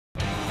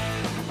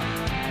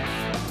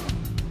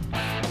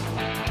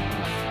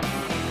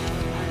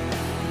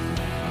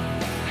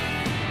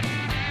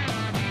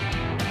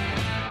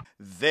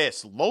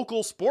This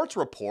local sports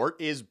report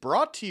is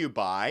brought to you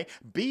by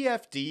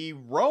BFD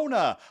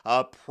Rona,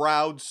 a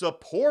proud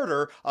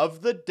supporter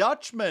of the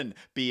Dutchmen.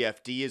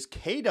 BFD is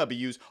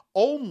KW's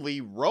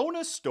only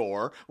Rona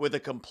store with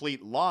a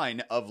complete line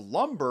of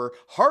lumber,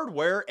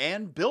 hardware,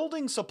 and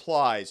building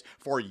supplies.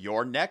 For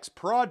your next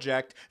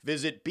project,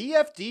 visit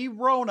BFD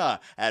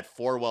Rona at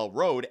Forwell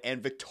Road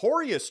and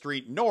Victoria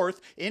Street North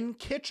in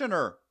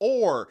Kitchener,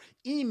 or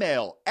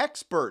email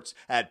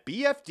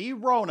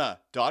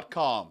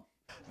experts@bfdrona.com.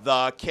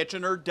 The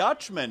Kitchener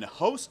Dutchmen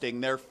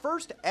hosting their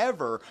first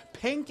ever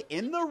Pink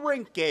in the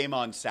Rink game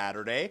on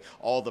Saturday,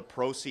 all the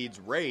proceeds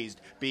raised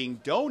being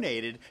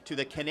donated to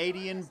the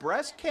Canadian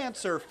Breast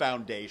Cancer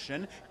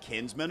Foundation,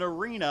 Kinsman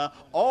Arena,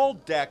 all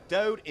decked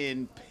out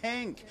in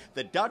pink.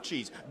 The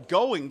Dutchies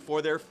going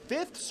for their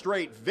 5th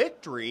straight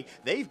victory.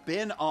 They've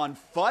been on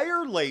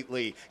fire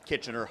lately.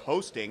 Kitchener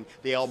hosting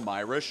the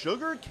Elmira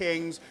Sugar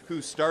Kings,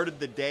 who started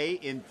the day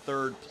in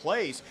 3rd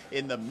place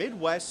in the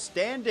Midwest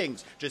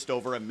standings. Just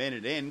over a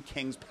minute in,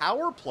 Kings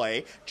power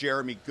play.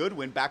 Jeremy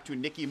Goodwin back to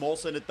Nicky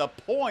Molson at the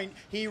point.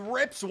 He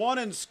rips one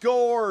and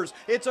scores.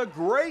 It's a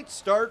great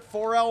start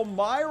for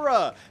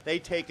Elmira. They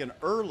take an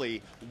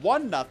early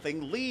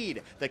 1-0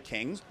 lead. The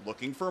Kings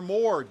looking for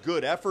more.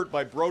 Good effort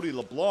by Brody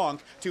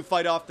LeBlanc to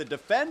fight off the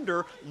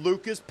defender.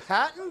 Lucas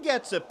Patton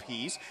gets a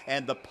piece,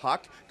 and the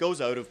puck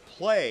goes out of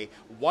play.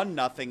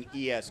 1-0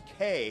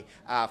 ESK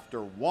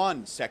after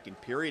 1.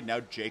 Second period, now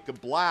Jacob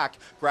Black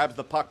grabs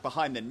the puck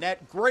behind the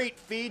net. Great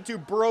feed to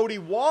Brody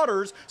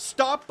Waters.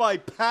 Stopped by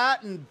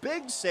Patton.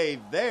 Big save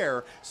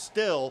there.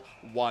 Still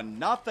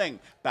 1-0.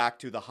 Back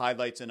to the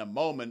highlights in a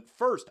moment.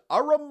 First,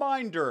 a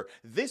reminder,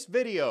 this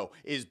video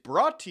is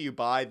brought to you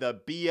by the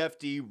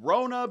BFD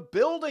Rona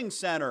Building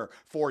Center.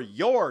 For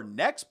your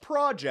next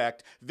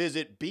project,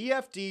 visit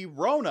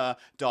bfdrona.com.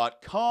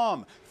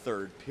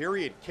 Third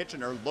period,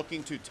 Kitchener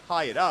looking to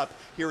tie it up.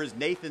 Here is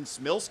Nathan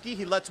Smilski.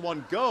 He lets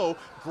one go.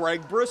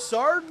 Greg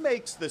Brassard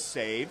makes the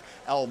save.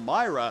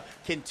 Elmira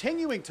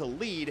continuing to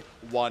lead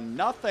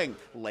 1-0.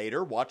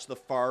 Later, watch the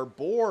far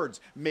boards.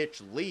 Mitch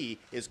Lee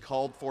is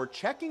called for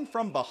checking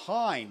from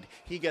behind.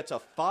 He gets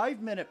a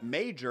 5-minute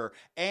major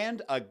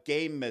and a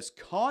game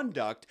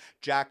misconduct.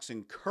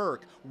 Jackson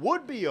Kirk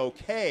would be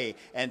okay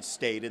and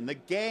stayed in the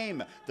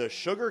game. The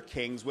Sugar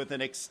Kings with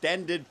an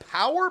extended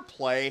power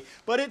play,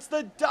 but it's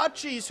the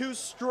Dutchies who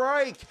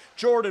strike.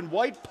 Jordan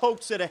White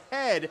pokes it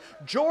ahead.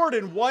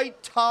 Jordan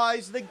White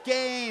ties the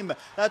game.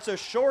 That's a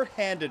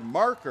shorthanded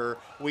marker.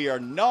 We are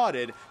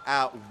knotted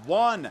at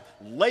 1.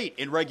 Late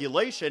in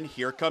regulation,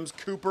 here comes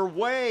Cooper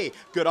Way.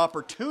 Good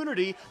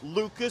opportunity.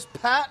 Lucas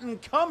Patton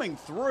coming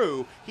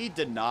through. He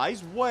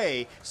denies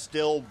Way.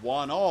 Still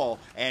 1-1,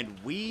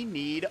 and we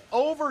need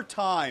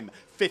overtime.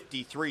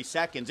 53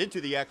 seconds into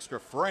the extra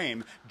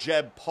frame,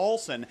 Jeb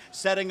Paulson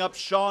setting up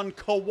Sean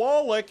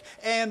Kowalik,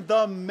 and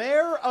the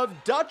mayor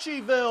of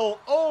Dutchyville,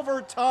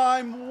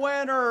 overtime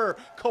winner.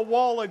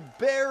 Kowalik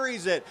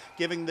buries it,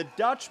 giving the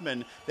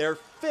Dutchmen their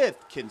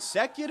 5th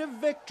consecutive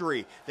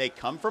victory. They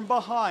come from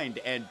behind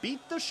and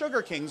beat the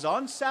Sugar Kings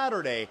on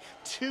Saturday.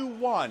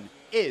 2-1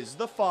 is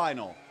the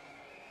final.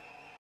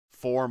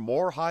 For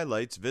more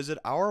highlights, visit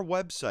our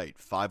website,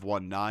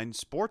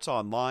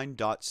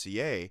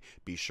 519sportsonline.ca.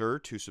 Be sure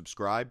to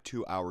subscribe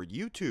to our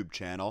YouTube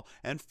channel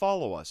and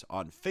follow us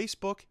on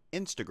Facebook,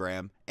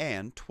 Instagram,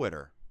 and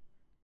Twitter.